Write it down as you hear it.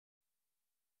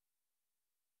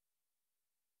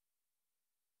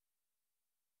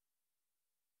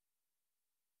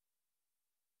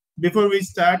Before we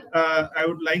start, I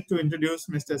would like to introduce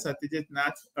Mr. Satyajit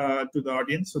Nath to the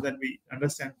audience so that we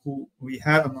understand who we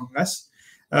have among us.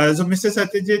 So Mr.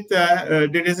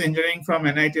 Satyajit did his engineering from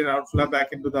NIT Rourkela back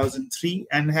in 2003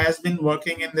 and has been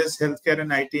working in this healthcare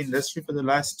and IT industry for the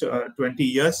last 20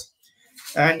 years.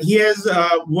 And he has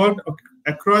worked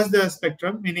across the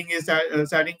spectrum, meaning is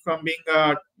starting from being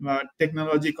a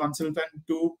technology consultant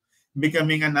to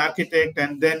becoming an architect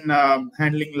and then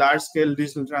handling large-scale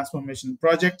digital transformation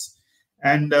projects,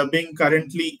 and being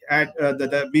currently at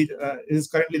is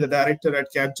currently the director at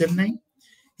Capgemini.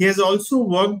 He has also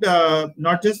worked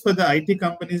not just for the IT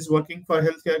companies working for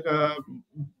healthcare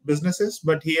businesses,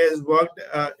 but he has worked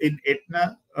in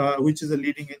Aetna, which is a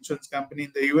leading insurance company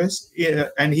in the US.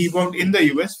 And he worked in the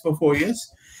US for 4 years.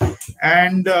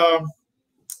 And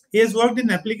he has worked in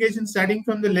applications starting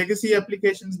from the legacy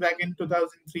applications back in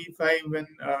 2003-5 when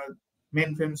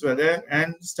mainframes were there,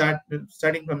 and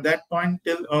starting from that point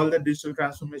till all the digital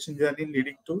transformation journey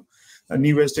leading to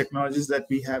newest technologies that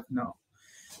we have now.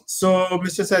 So,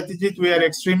 Mr. Satyajit, we are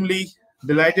extremely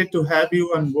delighted to have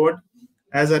you on board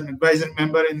as an advisory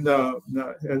member in the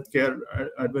Healthcare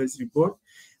Advisory Board.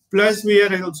 Plus, we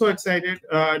are also excited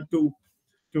to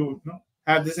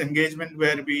have this engagement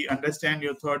where we understand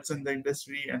your thoughts on the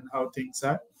industry and how things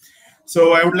are.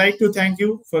 So I would like to thank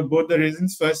you for both the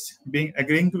reasons. First,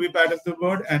 agreeing to be part of the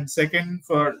board, and second,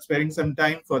 for sparing some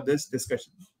time for this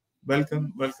discussion.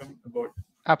 Welcome aboard.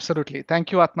 Absolutely.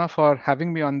 Thank you, Atma, for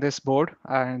having me on this board,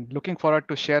 and looking forward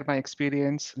to share my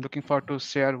experience, looking forward to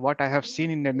share what I have seen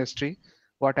in the industry,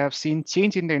 what I have seen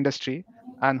change in the industry,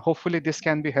 and hopefully this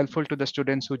can be helpful to the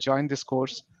students who join this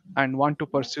course and want to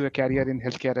pursue a career in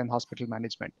healthcare and hospital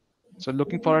management. So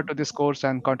looking forward to this course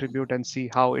and contribute and see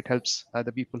how it helps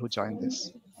the people who join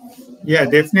this. Yeah,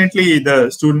 definitely the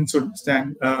students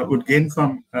would gain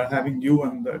from having you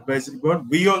on the advisory board.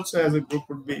 We also as a group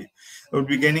would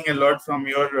be gaining a lot from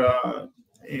your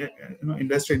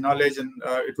industry knowledge, and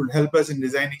it would help us in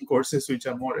designing courses which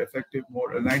are more effective,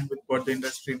 more aligned with what the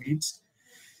industry needs.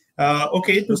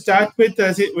 Okay, to start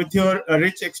with your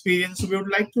rich experience, we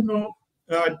would like to know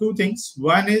two things.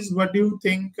 One is, what do you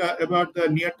think about the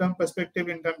near-term perspective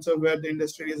in terms of where the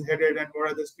industry is headed and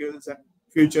what are the skills and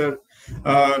future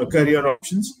career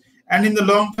options? And in the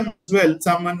long term as well,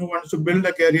 someone who wants to build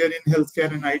a career in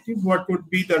healthcare and IT, what would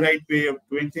be the right way of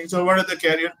doing things? Or what are the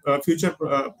career future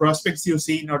prospects you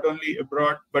see, not only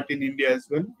abroad, but in India as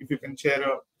well? If you can share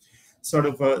a sort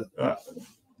of a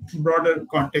broader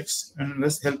context and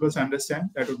help us understand,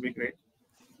 that would be great.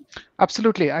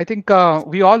 Absolutely. I think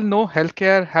we all know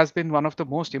healthcare has been one of the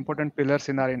most important pillars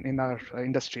in our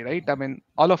industry, right? I mean,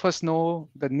 all of us know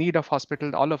the need of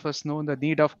hospital, all of us know the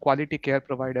need of quality care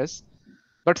providers,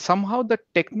 but somehow the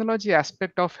technology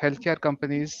aspect of healthcare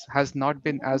companies has not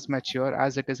been as mature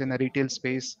as it is in a retail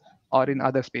space or in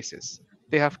other spaces.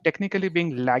 They have technically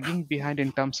been lagging behind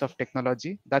in terms of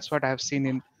technology. That's what I have seen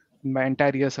in my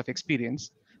entire years of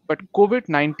experience. But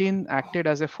COVID-19 acted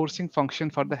as a forcing function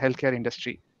for the healthcare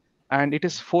industry, and it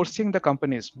is forcing the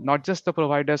companies, not just the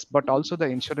providers but also the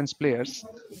insurance players,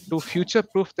 to future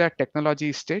proof their technology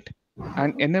estate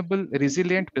and enable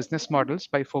resilient business models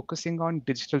by focusing on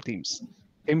digital themes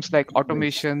like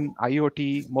automation,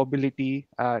 IoT, mobility,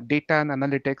 data and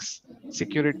analytics,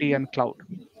 security, and cloud.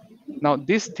 Now,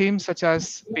 these themes such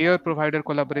as payer provider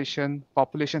collaboration,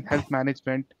 population health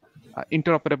management,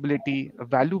 interoperability,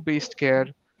 value based care,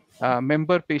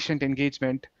 member patient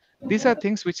engagement, these are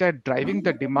things which are driving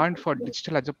the demand for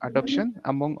digital adoption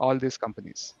among all these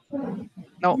companies.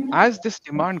 Now, as this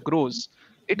demand grows,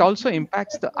 it also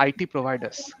impacts the IT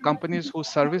providers, companies who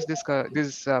service these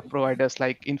providers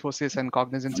like Infosys and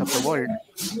Cognizance of the world,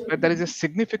 where there is a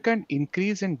significant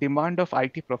increase in demand of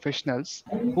IT professionals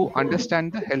who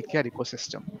understand the healthcare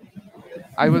ecosystem.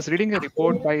 I was reading a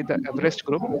report by the Everest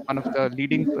Group, one of the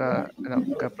leading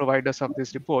providers of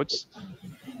these reports.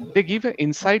 They give an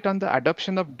insight on the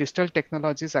adoption of digital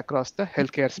technologies across the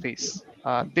healthcare space.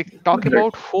 They talk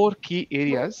about four key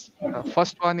areas.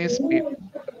 First one is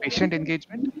patient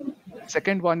engagement.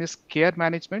 Second one is care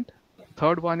management.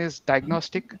 Third one is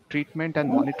diagnostic, treatment, and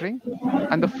monitoring.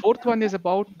 And the fourth one is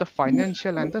about the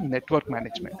financial and the network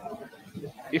management.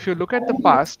 If you look at the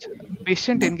past,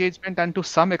 patient engagement and to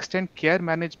some extent care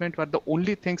management were the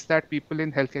only things that people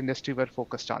in health industry were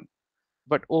focused on.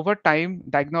 But over time,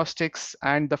 diagnostics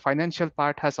and the financial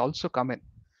part has also come in.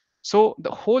 So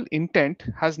the whole intent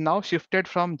has now shifted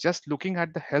from just looking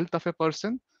at the health of a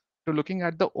person to looking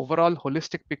at the overall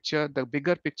holistic picture, the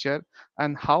bigger picture,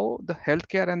 and how the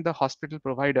healthcare and the hospital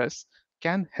providers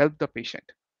can help the patient.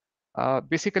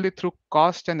 Basically, through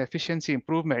cost and efficiency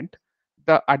improvement,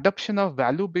 The adoption of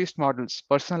value-based models,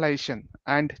 personalization,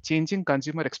 and changing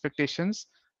consumer expectations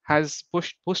has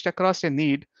pushed across a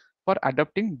need for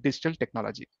adopting digital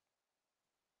technology.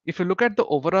 If you look at the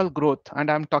overall growth, and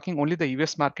I'm talking only the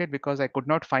US market because I could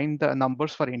not find the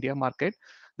numbers for India market,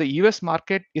 the US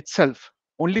market itself,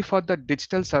 only for the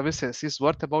digital services, is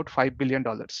worth about $5 billion.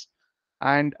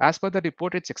 And as per the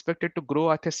report, it's expected to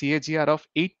grow at a CAGR of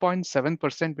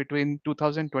 8.7% between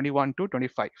 2021 to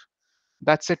 25.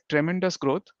 That's a tremendous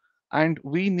growth. And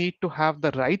we need to have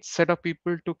the right set of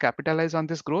people to capitalize on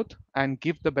this growth and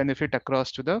give the benefit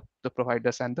across to the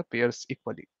providers and the payers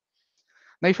equally.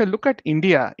 Now, if I look at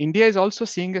India, India is also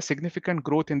seeing a significant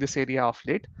growth in this area of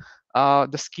late.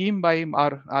 The scheme by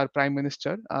our Prime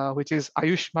Minister, which is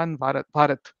Ayushman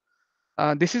Bharat,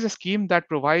 this is a scheme that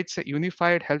provides a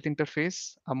unified health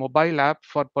interface, a mobile app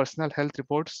for personal health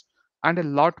reports, and a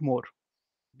lot more.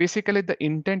 Basically, the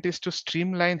intent is to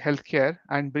streamline healthcare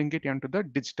and bring it into the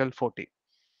digital forte.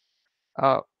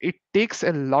 It takes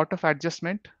a lot of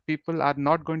adjustment. People are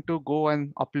not going to go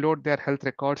and upload their health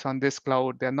records on this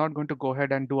cloud. They're not going to go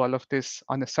ahead and do all of this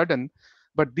on a sudden.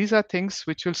 But these are things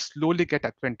which will slowly get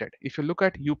acquainted. If you look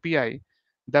at UPI,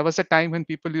 there was a time when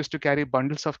people used to carry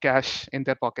bundles of cash in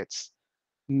their pockets.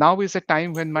 Now is a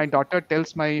time when my daughter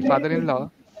tells my father-in-law,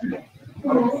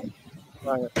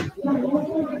 uh,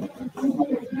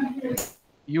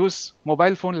 use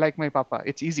mobile phone like my papa.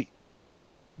 It's easy.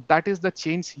 That is the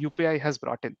change UPI has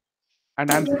brought in. And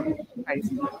I'm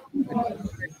saying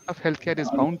the of healthcare is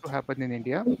bound to happen in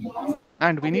India.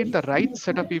 And we need the right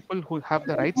set of people who have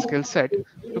the right skill set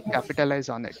to capitalize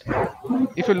on it.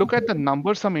 If you look at the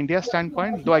numbers from India's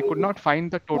standpoint, though I could not find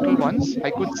the total ones,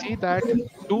 I could see that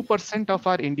 2% of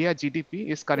our India GDP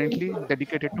is currently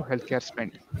dedicated to healthcare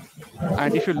spend.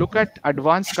 And if you look at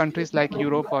advanced countries like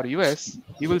Europe or US,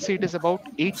 you will see it is about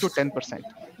 8 to 10%.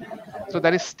 So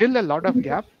there is still a lot of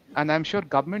gap, and I'm sure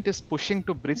government is pushing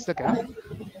to bridge the gap.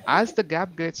 As the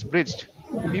gap gets bridged,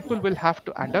 people will have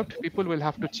to adapt, people will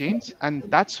have to change, and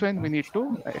that's when we need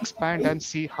to expand and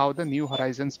see how the new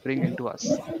horizons bring into us.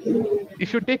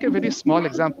 If you take a very small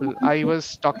example,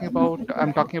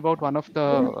 I'm talking about one of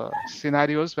the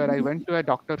scenarios where I went to a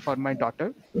doctor for my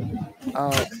daughter.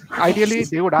 uh, Ideally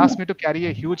they would ask me to carry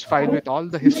a huge file with all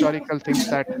the historical things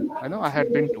that I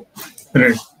had been to.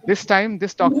 Right. This time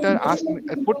this doctor asked me,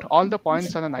 put all the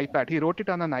points on an iPad. He wrote it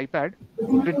on an iPad,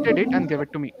 printed it, and gave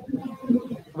it to me.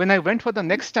 When I went for the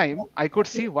next time, I could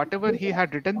see whatever he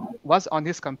had written was on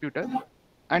his computer,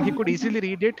 and he could easily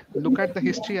read it, look at the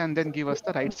history, and then give us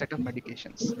the right set of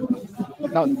medications.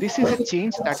 Now, this is a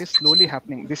change that is slowly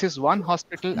happening. This is one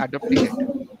hospital adopting it.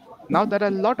 Now, there are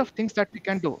a lot of things that we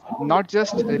can do, not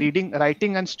just reading,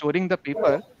 writing, and storing the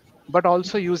paper, but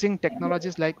also using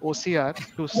technologies like OCR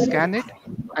to scan it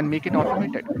and make it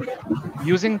automated,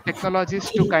 using technologies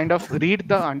to kind of read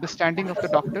the understanding of the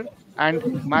doctor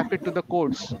and map it to the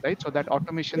codes, right? So that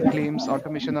automation claims,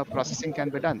 automation of processing can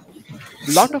be done.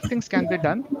 Lot of things can be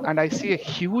done, and I see a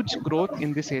huge growth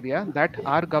in this area that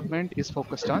our government is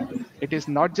focused on. It is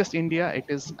not just India, it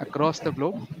is across the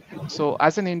globe. So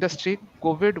as an industry,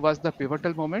 COVID was the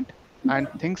pivotal moment, and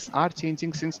things are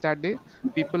changing since that day.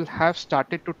 People have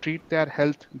started to treat their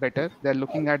health better. They're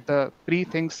looking at the pre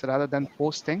things rather than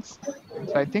post things.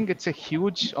 So I think it's a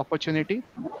huge opportunity,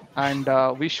 and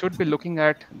we should be looking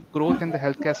at growth in the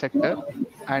healthcare sector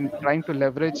and trying to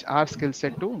leverage our skill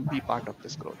set to be part of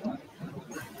this growth.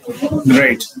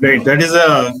 Right, right. That is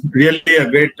a really a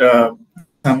great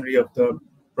summary of the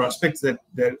prospects that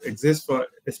there exist for,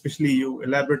 especially you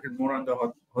elaborated more on the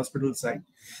hospital side.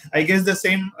 I guess the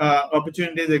same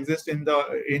opportunities exist in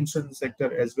the insurance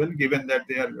sector as well, given that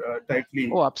they are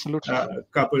tightly Oh, absolutely.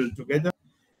 coupled together.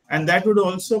 And that would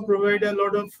also provide a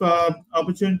lot of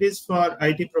opportunities for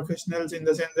IT professionals, in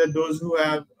the sense that those who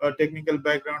have a technical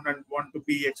background and want to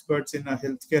be experts in a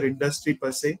healthcare industry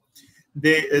per se,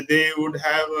 they would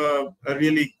have a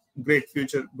really great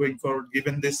future going forward,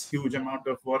 given this huge amount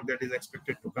of work that is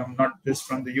expected to come, not just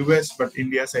from the US but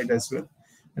India side as well,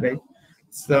 right?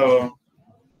 So,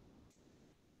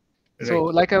 So,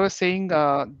 right, like I was saying,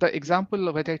 the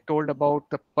example that I told about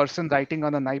the person writing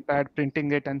on an iPad,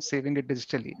 printing it, and saving it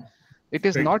digitally, it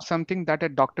is right, not something that a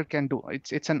doctor can do.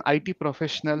 It's an IT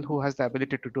professional who has the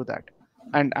ability to do that.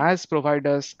 And as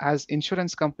providers, as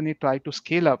insurance company try to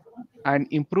scale up and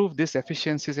improve these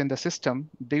efficiencies in the system,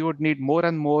 they would need more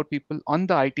and more people on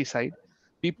the IT side,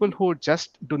 people who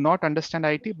just do not understand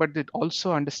IT, but they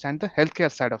also understand the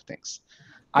healthcare side of things.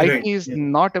 right, IT is yeah,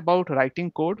 not about writing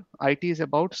code. IT is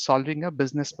about solving a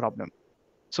business problem.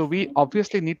 So we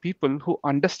obviously need people who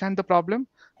understand the problem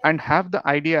and have the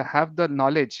idea, have the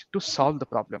knowledge to solve the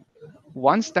problem.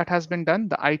 Once that has been done,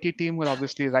 the IT team will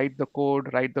obviously write the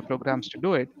code, write the programs to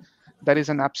do it. There is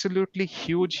an absolutely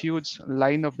huge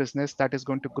line of business that is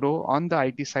going to grow on the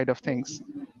IT side of things,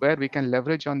 where we can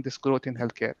leverage on this growth in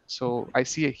healthcare. So I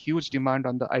see a huge demand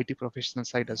on the IT professional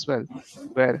side as well,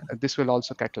 where this will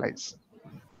also catalyze.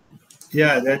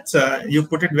 Yeah, that's you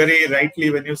put it very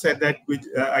rightly when you said that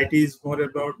IT is more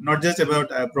about not just about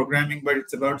programming, but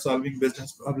it's about solving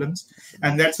business problems,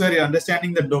 and that's where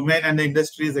understanding the domain and the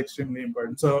industry is extremely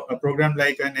important. So a program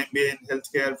like an MBA in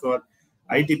healthcare for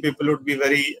IT people would be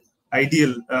very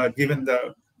ideal, given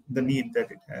the need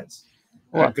that it has.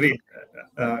 Oh, Great,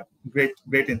 absolutely.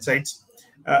 great insights.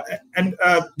 Uh, and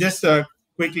just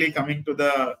quickly coming to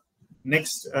the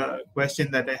next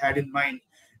question that I had in mind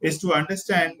is to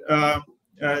understand.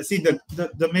 See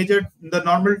the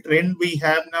normal trend we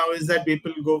have now is that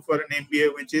people go for an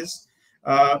MBA,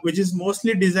 which is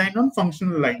mostly designed on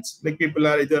functional lines. Like people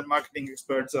are either marketing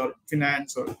experts or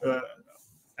finance or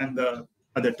and the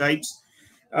other types.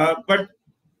 But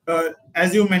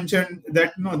as you mentioned,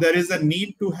 that no, there is a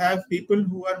need to have people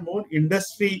who are more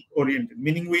industry oriented,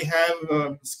 meaning we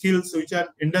have skills which are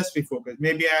industry focused.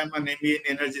 Maybe I am an MBA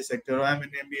in energy sector, or I am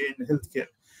an MBA in healthcare.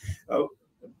 Uh,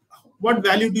 what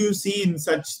value do you see in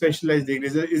such specialized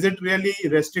degrees? Is it really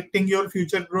restricting your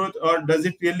future growth, or does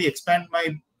it really expand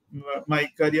my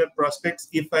career prospects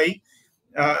if I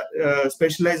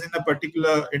specialize in a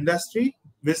particular industry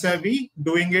vis-a-vis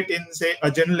doing it in, say,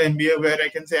 a general MBA where I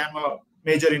can say I'm a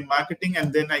major in marketing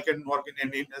and then I can work in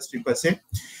any industry per se,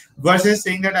 versus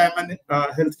saying that I'm a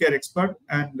healthcare expert.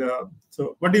 And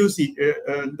so, what do you see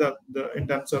the in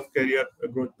terms of career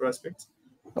growth prospects?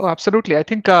 Oh, absolutely. I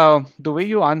think the way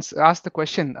you ask the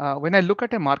question, when I look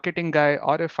at a marketing guy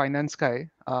or a finance guy,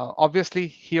 obviously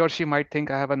he or she might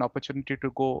think I have an opportunity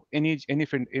to go any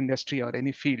industry or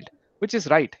any field, which is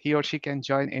right. He or she can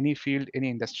join any field, any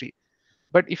industry.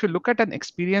 But if you look at an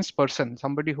experienced person,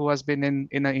 somebody who has been in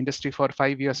an industry for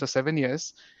 5 years or 7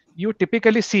 years, you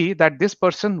typically see that this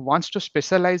person wants to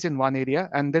specialize in one area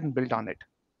and then build on it.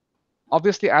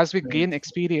 Obviously, as we gain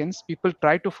experience, people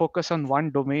try to focus on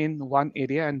one domain, one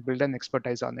area, and build an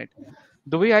expertise on it.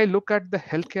 The way I look at the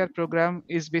healthcare program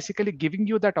is basically giving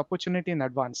you that opportunity in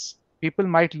advance. People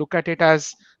might look at it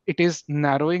as it is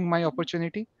narrowing my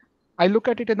opportunity. I look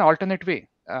at it in an alternate way.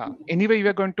 Anyway, you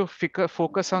are going to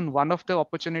focus on one of the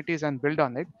opportunities and build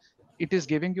on it. It is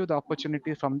giving you the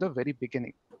opportunity from the very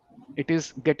beginning. It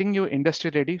is getting you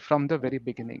industry ready from the very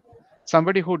beginning.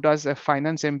 Somebody who does a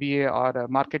finance MBA or a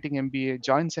marketing MBA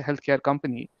joins a healthcare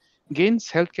company, gains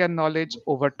healthcare knowledge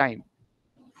over time.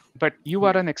 But you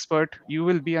are an expert, you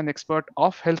will be an expert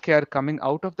of healthcare coming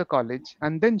out of the college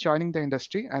and then joining the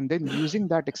industry and then using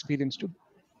that experience to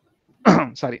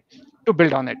sorry, to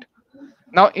build on it.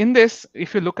 Now, in this,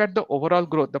 if you look at the overall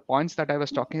growth, the points that I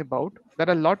was talking about, there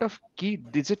are a lot of key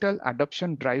digital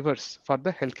adoption drivers for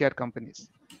the healthcare companies.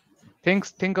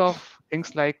 Think of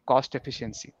things like cost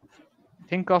efficiency.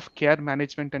 Think of care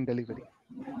management and delivery.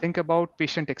 Think about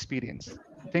patient experience.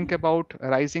 Think about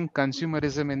rising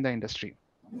consumerism in the industry.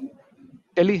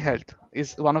 Telehealth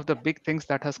is one of the big things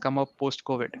that has come up post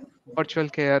COVID. Virtual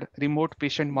care, remote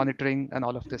patient monitoring, and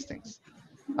all of these things.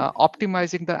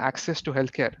 Optimizing the access to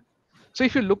healthcare. So,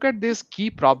 if you look at these key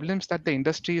problems that the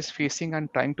industry is facing and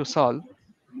trying to solve,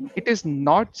 it is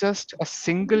not just a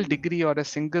single degree or a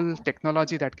single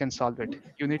technology that can solve it.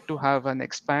 You need to have an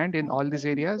expand in all these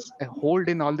areas, a hold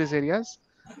in all these areas,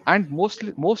 and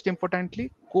most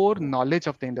importantly, core knowledge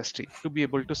of the industry to be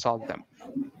able to solve them.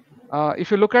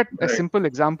 If you look at a Right. simple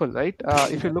example, right?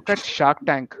 If you look at Shark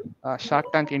Tank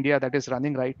India that is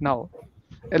running right now,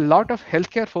 a lot of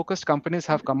healthcare focused companies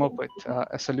have come up with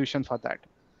a solution for that.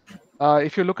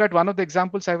 If you look at one of the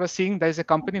examples I was seeing, there is a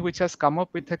company which has come up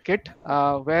with a kit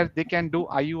where they can do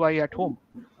IUI at home.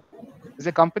 There's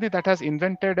a company that has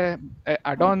invented a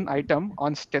add-on item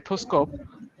on stethoscope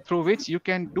through which you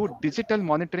can do digital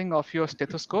monitoring of your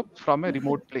stethoscope from a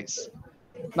remote place.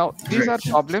 Now, these are Right.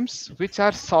 problems which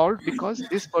are solved because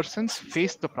these persons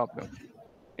face the problem.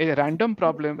 A random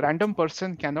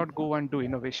person cannot go and do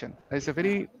innovation. There's a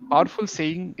very powerful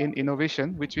saying in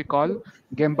innovation which we call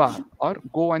Gemba or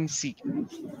go and see.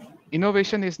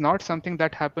 Innovation is not something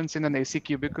that happens in an AC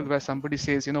cubicle where somebody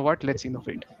says, you know what, let's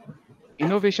innovate.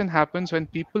 Innovation happens when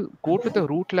people go to the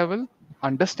root level,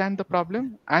 understand the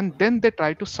problem, and then they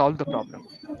try to solve the problem.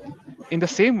 In the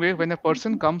same way, when a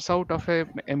person comes out of a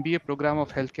MBA program of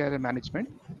healthcare and management,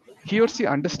 he or she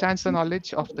understands the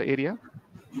knowledge of the area.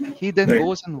 He then Right.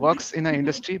 goes and works in an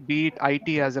industry, be it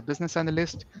IT as a business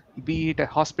analyst, be it a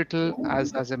hospital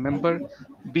as a member,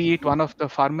 be it one of the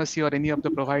pharmacy or any of the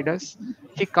providers.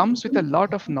 He comes with a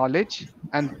lot of knowledge,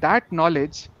 And that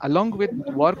knowledge, along with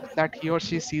work that he or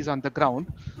she sees on the ground,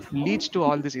 leads to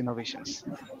all these innovations.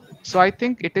 So I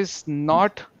think it is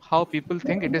not how people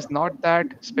think. It is not that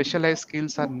specialized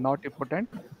skills are not important.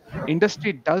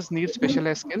 Industry does need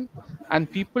specialized skill, and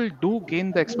people do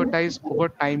gain the expertise over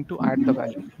time to add the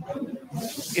value.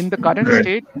 In the current Right.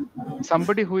 state,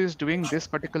 somebody who is doing this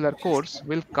particular course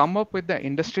will come up with the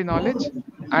industry knowledge,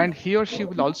 and he or she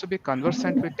will also be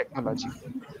conversant with technology.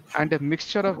 And a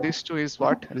mixture of these two is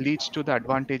what leads to the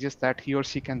advantages that he or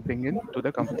she can bring in to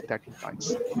the company that he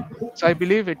joins. So I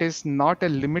believe it is not a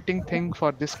limiting thing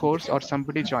for this course or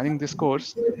somebody joining this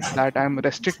course that I'm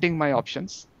restricting my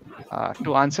options.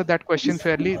 To answer that question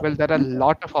fairly, well, there are a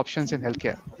lot of options in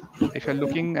healthcare. If you're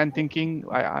looking and thinking,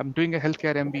 I'm doing a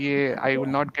healthcare MBA, I will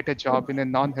not get a job in a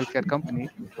non healthcare company,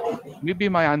 maybe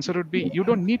my answer would be you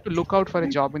don't need to look out for a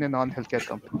job in a non healthcare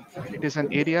company. It is an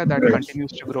area that Right.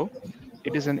 continues to grow.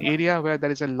 It is an area where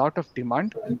there is a lot of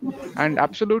demand, and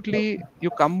absolutely you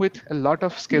come with a lot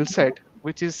of skill set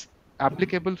which is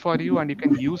applicable for you, and you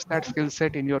can use that skill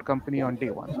set in your company on day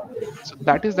one. So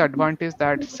that is the advantage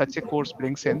that such a course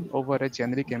brings in over a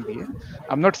generic MBA.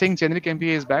 I'm not saying generic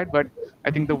MBA is bad, but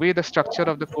I think the way the structure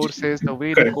of the course is, the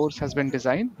way the Correct. course has been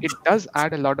designed, it does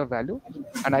add a lot of value.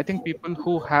 And I think people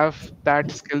who have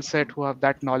that skill set, who have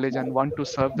that knowledge and want to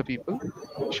serve the people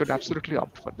should absolutely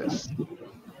opt for this.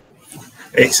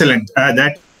 Excellent.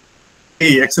 That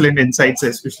excellent insights,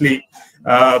 especially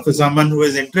for someone who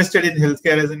is interested in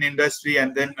healthcare as an industry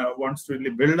and then wants to really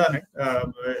build on it.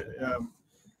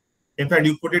 In fact,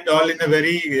 you put it all in a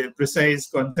very precise,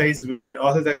 concise way,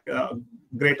 all the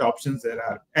great options there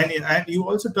are. And you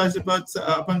also touched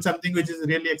upon something which is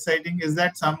really exciting, is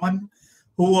that someone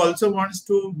who also wants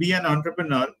to be an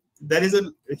entrepreneur, there is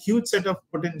a huge set of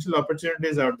potential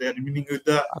opportunities out there, meaning with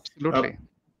the Absolutely.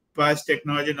 past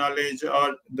technology knowledge,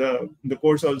 or the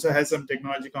course also has some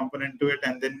technology component to it,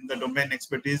 and then the domain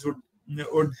expertise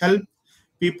would help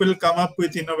people come up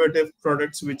with innovative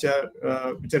products which are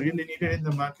really needed in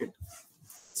the market.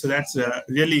 So that's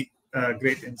really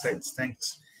great insights.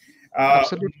 Thanks.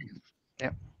 Absolutely.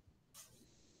 Yeah.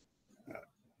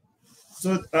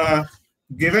 So,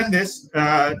 given this,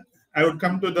 I would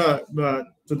come to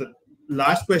the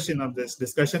last question of this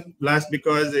discussion. Last,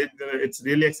 because it's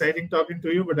really exciting talking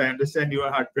to you, but I understand you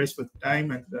are hard pressed for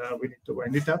time, and we need to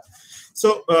wind it up.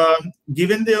 So,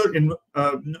 given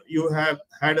you have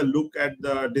had a look at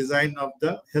the design of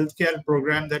the healthcare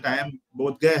program that IIM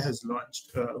Bodh Gaya has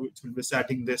launched, which will be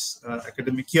starting this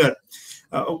academic year.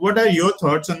 What are your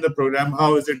thoughts on the program?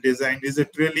 How is it designed? Is it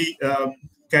really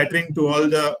catering to all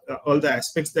the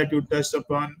aspects that you touched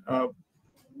upon?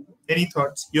 Any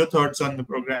thoughts? Your thoughts on the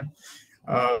program?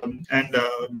 And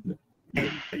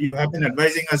you have been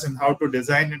advising us on how to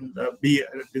design and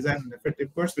design an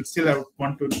effective course, but still I would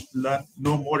want to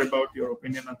know more about your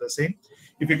opinion on the same.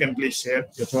 If you can please share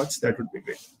your thoughts, that would be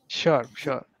great. Sure.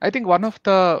 I think one of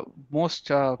the most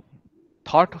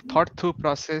thought through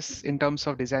process in terms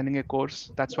of designing a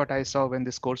course, that's what I saw when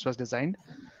this course was designed.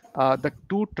 The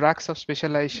two tracks of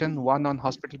specialization, one on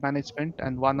hospital management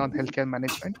and one on healthcare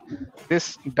management.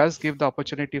 This does give the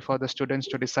opportunity for the students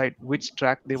to decide which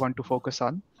track they want to focus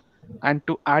on. And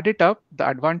to add it up, the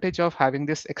advantage of having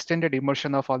this extended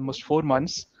immersion of almost 4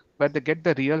 months where they get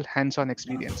the real hands-on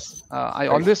experience. I Right.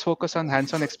 always focus on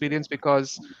hands-on experience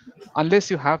because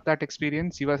unless you have that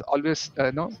experience, you are always,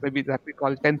 maybe that we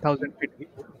call 10,000 feet view,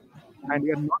 and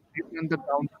you're not really on the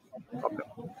ground to solve the problem.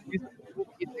 These are two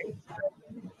key things that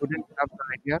students have the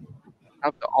idea,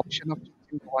 have the option of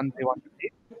choosing the one they want to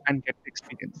take and get the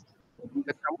experience.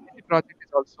 The community project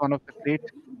is also one of the great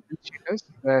differentiators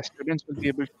where students will be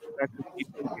able to interact with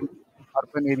people in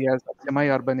urban areas or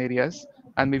semi-urban areas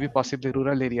and maybe possibly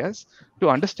rural areas to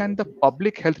understand the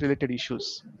public health related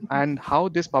issues and how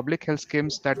these public health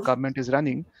schemes that government is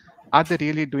running, are they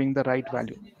really doing the right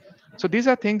value. So these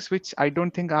are things which I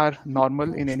don't think are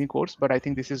normal in any course, but I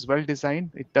think this is well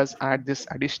designed. It does add this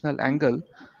additional angle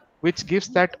which gives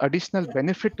that additional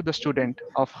benefit to the student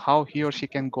of how he or she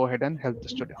can go ahead and help the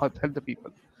student, help the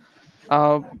people.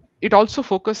 Uh, it also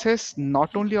focuses not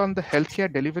only on the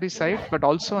healthcare delivery side, but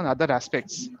also on other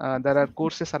aspects. There are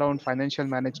courses around financial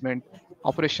management,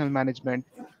 operational management,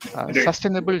 Right.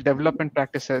 sustainable development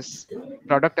practices,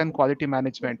 product and quality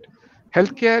management.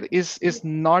 Healthcare is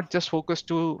not just focused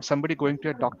to somebody going to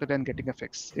a doctor and getting a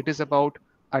fix. It is about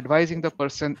advising the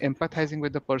person, empathizing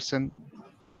with the person,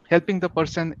 helping the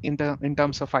person in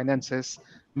terms of finances,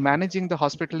 managing the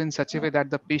hospital in such a way that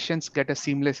the patients get a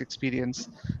seamless experience,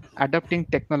 adapting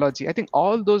technology. I think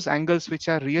all those angles which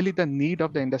are really the need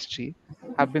of the industry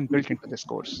have been built into this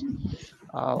course.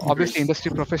 Obviously,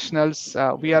 industry professionals,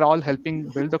 we are all helping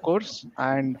build the course,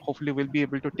 and hopefully we'll be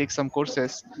able to take some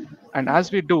courses. And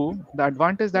as we do, the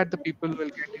advantage that the people will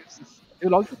get is they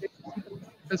will also get to see the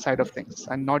practical side of things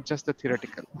and not just the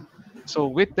theoretical. So,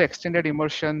 with the extended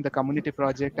immersion, the community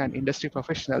project, and industry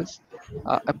professionals,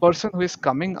 a person who is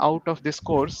coming out of this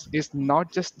course is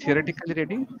not just theoretically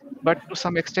ready, but to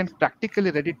some extent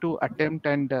practically ready to attempt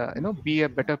and be a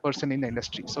better person in the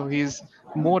industry. So he is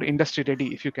more industry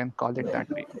ready, if you can call it that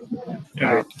way.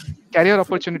 Uh, Right. Career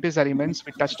opportunities are immense.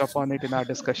 We touched upon it in our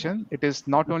discussion. It is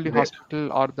not only Great.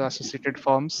 hospital or the associated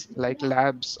firms like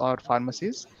labs or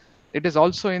pharmacies. It is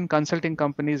also in consulting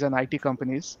companies and IT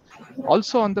companies.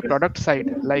 Also on the product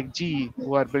side, like GE,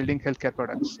 who are building healthcare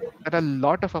products. There are a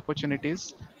lot of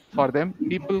opportunities for them.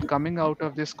 People coming out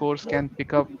of this course can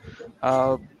pick up.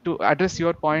 To address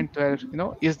your point, where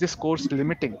is this course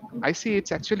limiting? I see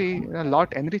it's actually a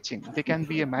lot enriching. They can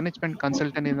be a management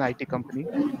consultant in an IT company,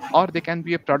 or they can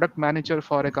be a product manager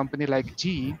for a company like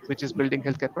GE, which is building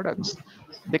healthcare products.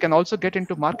 They can also get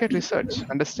into market research,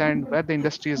 understand where the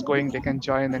industry is going. They can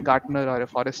join a Gartner or a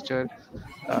Forrester.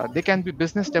 They can be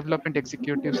business development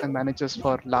executives and managers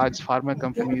for large pharma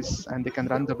companies, and they can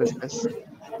run the business.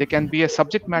 They can be a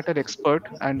subject matter expert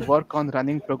and work on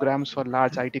running programs for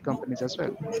large IT companies as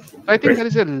well. So I think Right. there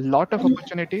is a lot of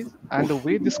opportunities, and the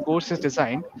way this course is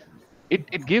designed,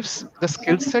 it gives the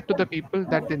skill set to the people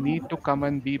that they need to come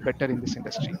and be better in this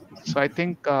industry. So I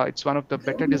think it's one of the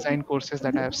better design courses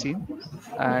that I have seen,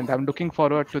 and I'm looking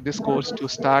forward to this course to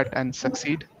start and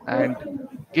succeed and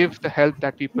give the help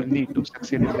that people need to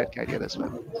succeed in their career as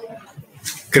well.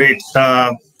 Great.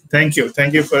 Thank you.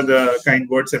 Thank you for the kind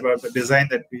words about the design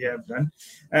that we have done.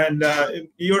 And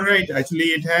you're right. Actually,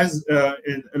 it has a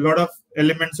lot of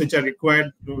elements which are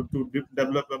required to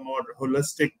develop a more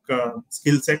holistic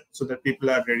skill set so that people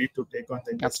are ready to take on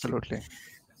the industry. Absolutely.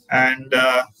 And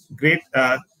great.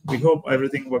 We hope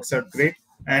everything works out great.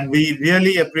 And we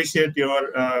really appreciate you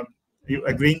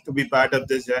agreeing to be part of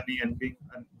this journey and being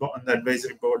on the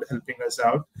advisory board, helping us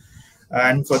out,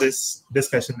 and for this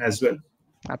discussion as well.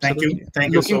 Thank you. Absolutely.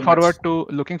 Thank you Looking so much. forward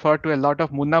to a lot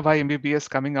of Munna Bhai MBBS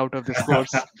coming out of this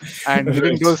course and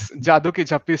giving Right. those jadoo ki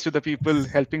jappis to the people,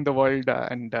 helping the world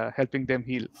and helping them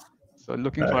heal. So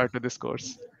looking Uh, forward to this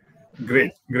course.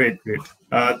 Great, great, great.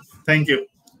 Thank you.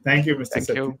 Thank you, Mr. Thank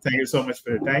Sati. you. Thank you so much for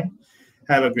your time.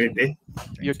 Have a great day. You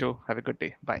Thank you. too. Have a good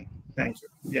day. Bye. Thank you.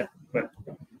 Yeah.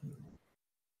 Bye.